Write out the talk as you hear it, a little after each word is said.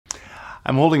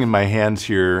I'm holding in my hands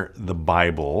here the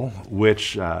Bible,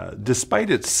 which, despite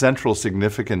its central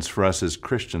significance for us as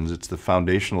Christians, it's the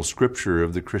foundational scripture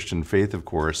of the Christian faith, of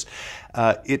course,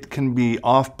 it can be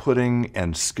off-putting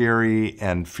and scary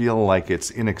and feel like it's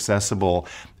inaccessible.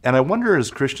 And I wonder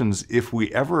as Christians if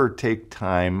we ever take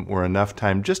time or enough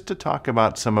time just to talk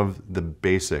about some of the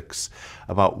basics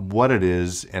about what it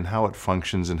is and how it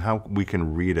functions and how we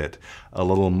can read it a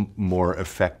little more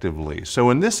effectively.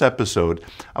 So in this episode,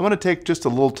 I want to take just a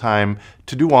little time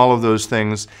to do all of those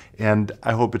things, and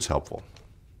I hope it's helpful.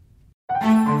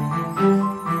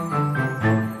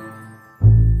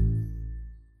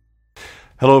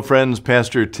 Hello friends,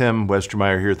 Pastor Tim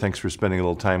Westermeyer here. Thanks for spending a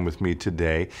little time with me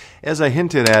today. As I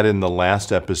hinted at in the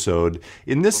last episode,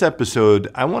 in this episode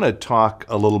I want to talk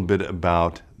a little bit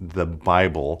about the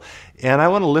Bible, and I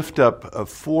want to lift up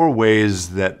 4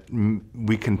 ways that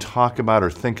we can talk about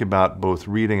or think about both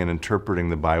reading and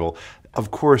interpreting the Bible. Of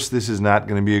course, this is not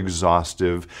going to be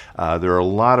exhaustive. There are a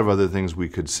lot of other things we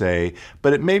could say,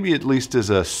 but it may be at least as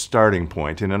a starting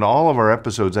point. And in all of our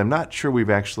episodes, I'm not sure we've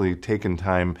actually taken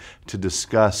time to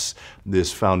discuss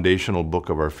this foundational book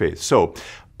of our faith. So,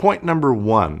 point number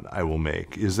 1 I will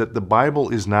make is that the Bible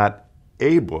is not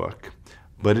a book,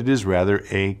 but it is rather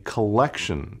a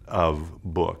collection of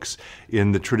books.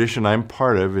 In the tradition I'm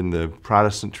part of, in the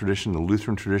Protestant tradition, the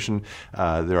Lutheran tradition,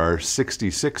 there are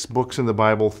 66 books in the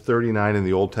Bible, 39 in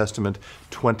the Old Testament,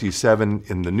 27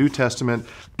 in the New Testament.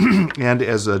 And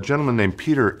as a gentleman named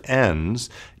Peter Enns,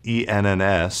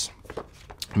 E-N-N-S,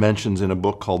 mentions in a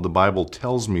book called The Bible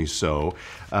Tells Me So.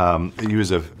 He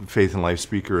was a Faith and Life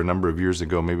speaker a number of years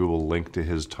ago. Maybe we'll link to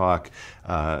his talk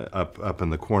up in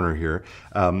the corner here.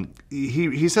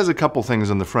 He says a couple things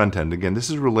on the front end. Again, this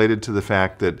is related to the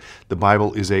fact that the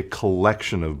Bible is a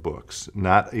collection of books,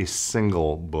 not a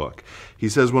single book. He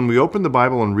says, when we open the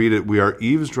Bible and read it, we are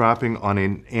eavesdropping on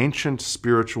an ancient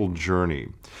spiritual journey.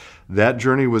 That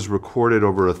journey was recorded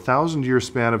over a 1,000-year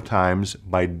span of times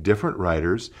by different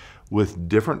writers with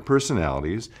different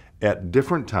personalities, at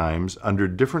different times, under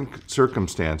different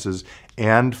circumstances,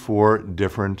 and for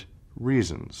different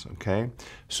reasons, okay?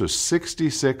 So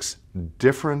 66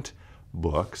 different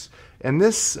books. And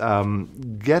this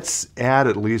gets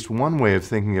at least one way of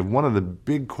thinking of one of the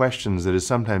big questions that is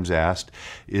sometimes asked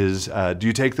is, do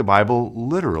you take the Bible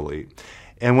literally?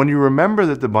 And when you remember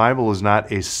that the Bible is not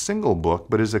a single book,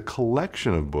 but is a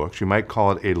collection of books, you might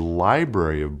call it a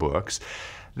library of books,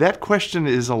 that question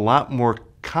is a lot more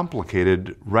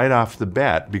complicated right off the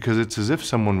bat, because it's as if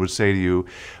someone would say to you,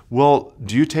 well,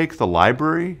 do you take the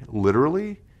library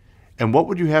literally? And what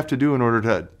would you have to do in order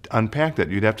to unpack that?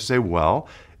 You'd have to say, well,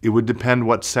 it would depend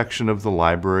what section of the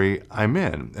library I'm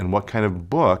in and what kind of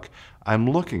book I'm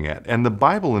looking at. And the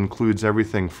Bible includes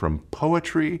everything from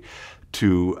poetry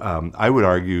to, I would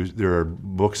argue, there are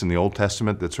books in the Old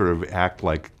Testament that sort of act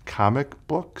like comic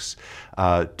books,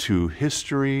 to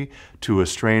history, to a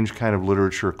strange kind of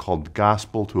literature called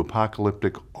gospel, to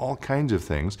apocalyptic, all kinds of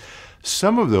things.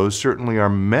 Some of those certainly are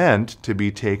meant to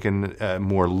be taken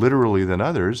more literally than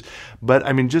others, but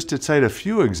I mean, just to cite a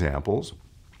few examples,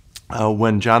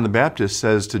 when John the Baptist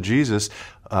says to Jesus,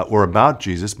 or about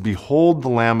Jesus, behold the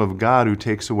Lamb of God who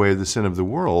takes away the sin of the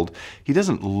world, he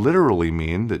doesn't literally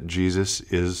mean that Jesus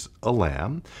is a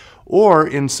lamb. Or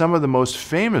in some of the most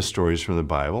famous stories from the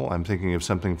Bible, I'm thinking of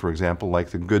something, for example, like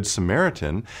the Good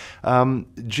Samaritan,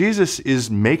 Jesus is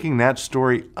making that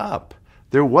story up.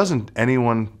 There wasn't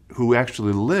anyone who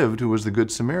actually lived who was the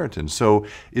Good Samaritan. So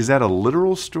is that a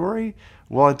literal story?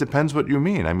 Well, it depends what you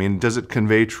mean. I mean, does it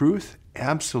convey truth?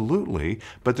 Absolutely,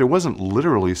 but there wasn't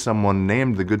literally someone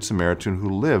named the Good Samaritan who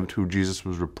lived who Jesus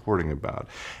was reporting about.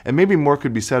 And maybe more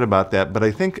could be said about that, but I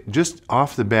think just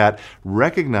off the bat,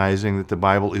 recognizing that the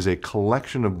Bible is a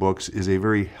collection of books is a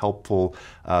very helpful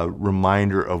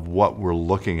reminder of what we're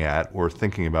looking at or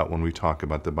thinking about when we talk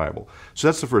about the Bible. So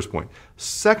that's the first point.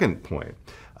 Second point,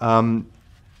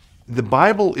 the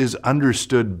Bible is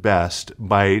understood best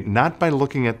by not by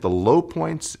looking at the low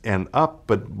points and up,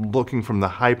 but looking from the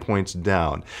high points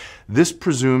down. This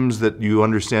presumes that you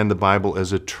understand the Bible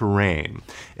as a terrain.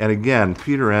 And again,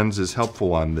 Peter Enns is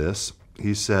helpful on this.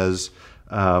 He says,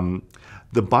 the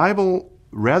Bible,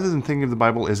 rather than thinking of the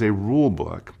Bible as a rule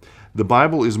book, the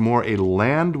Bible is more a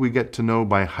land we get to know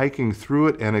by hiking through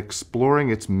it and exploring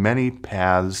its many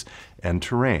paths and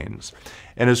terrains.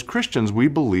 And as Christians, we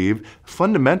believe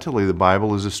fundamentally the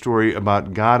Bible is a story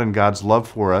about God and God's love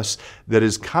for us that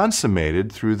is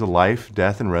consummated through the life,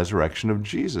 death, and resurrection of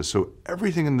Jesus. So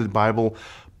everything in the Bible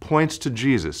points to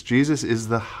Jesus. Jesus is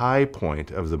the high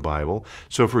point of the Bible.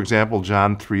 So, for example,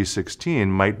 John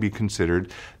 3:16 might be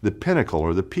considered the pinnacle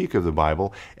or the peak of the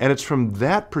Bible, and it's from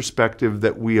that perspective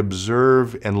that we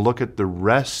observe and look at the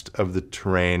rest of the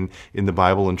terrain in the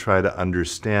Bible and try to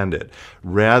understand it,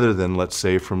 rather than, let's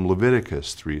say, from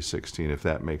Leviticus 3:16, if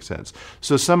that makes sense.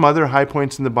 So some other high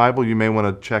points in the Bible you may want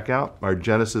to check out are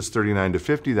Genesis 39 to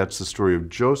 50, that's the story of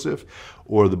Joseph,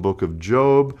 or the book of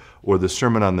Job, or the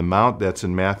Sermon on the Mount, that's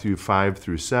in Matthew 5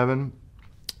 through 7.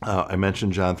 I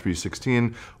mentioned John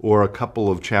 3:16, or a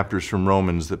couple of chapters from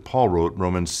Romans that Paul wrote,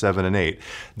 Romans 7 and 8.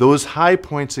 Those high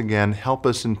points, again, help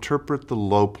us interpret the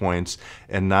low points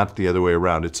and not the other way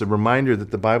around. It's a reminder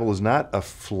that the Bible is not a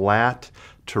flat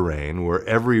terrain where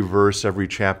every verse, every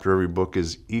chapter, every book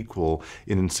is equal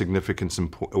in significance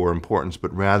or importance,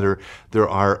 but rather there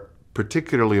are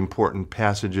particularly important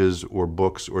passages or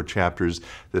books or chapters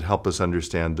that help us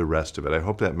understand the rest of it. I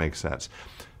hope that makes sense.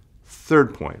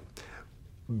 Third point,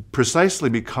 precisely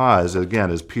because,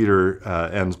 again, as Peter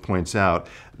Enns points out,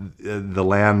 the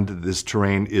land, this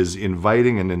terrain is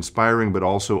inviting and inspiring, but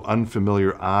also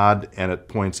unfamiliar, odd, and at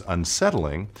points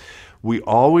unsettling, we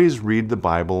always read the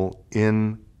Bible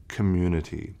in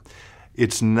community.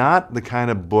 It's not the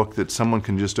kind of book that someone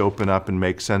can just open up and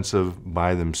make sense of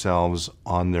by themselves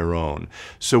on their own.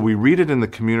 So we read it in the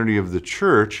community of the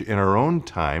church in our own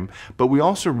time, but we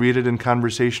also read it in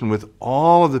conversation with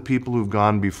all of the people who've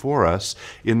gone before us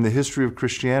in the history of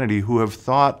Christianity who have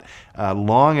thought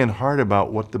long and hard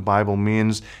about what the Bible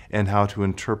means and how to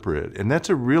interpret it. And that's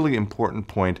a really important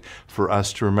point for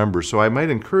us to remember. So I might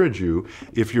encourage you,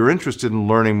 if you're interested in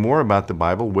learning more about the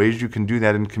Bible, ways you can do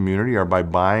that in community are by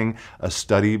buying a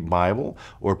study Bible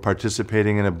or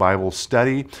participating in a Bible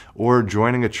study or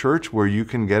joining a church where you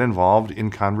can get involved in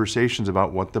conversations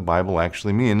about what the Bible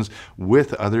actually means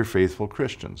with other faithful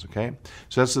Christians, okay?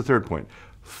 So that's the third point.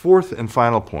 Fourth and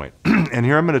final point, and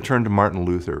here I'm going to turn to Martin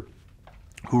Luther,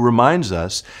 who reminds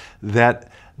us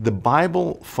that the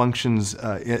Bible functions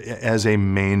as a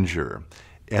manger,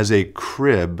 as a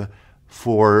crib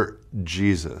for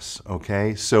Jesus,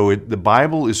 okay? So the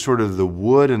Bible is sort of the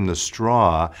wood and the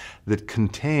straw that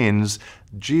contains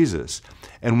Jesus.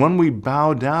 And when we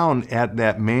bow down at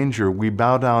that manger, we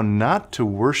bow down not to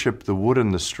worship the wood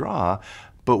and the straw,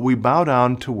 but we bow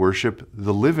down to worship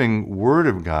the living Word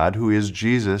of God, who is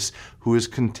Jesus, who is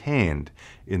contained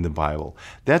in the Bible.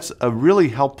 That's a really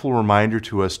helpful reminder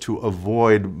to us to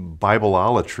avoid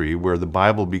Bibleolatry, where the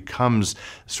Bible becomes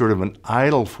sort of an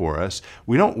idol for us.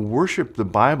 We don't worship the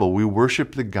Bible, we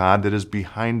worship the God that is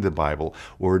behind the Bible,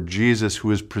 or Jesus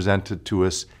who is presented to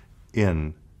us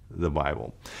in the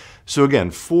Bible. So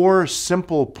again, 4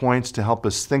 simple points to help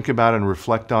us think about and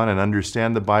reflect on and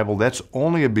understand the Bible. That's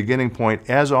only a beginning point.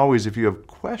 As always, if you have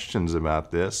questions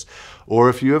about this or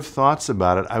if you have thoughts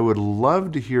about it, I would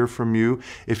love to hear from you.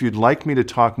 If you'd like me to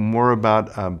talk more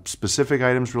about specific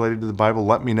items related to the Bible,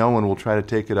 let me know and we'll try to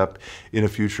take it up in a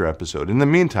future episode. In the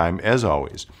meantime, as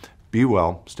always, be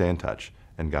well, stay in touch,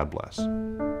 and God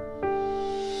bless.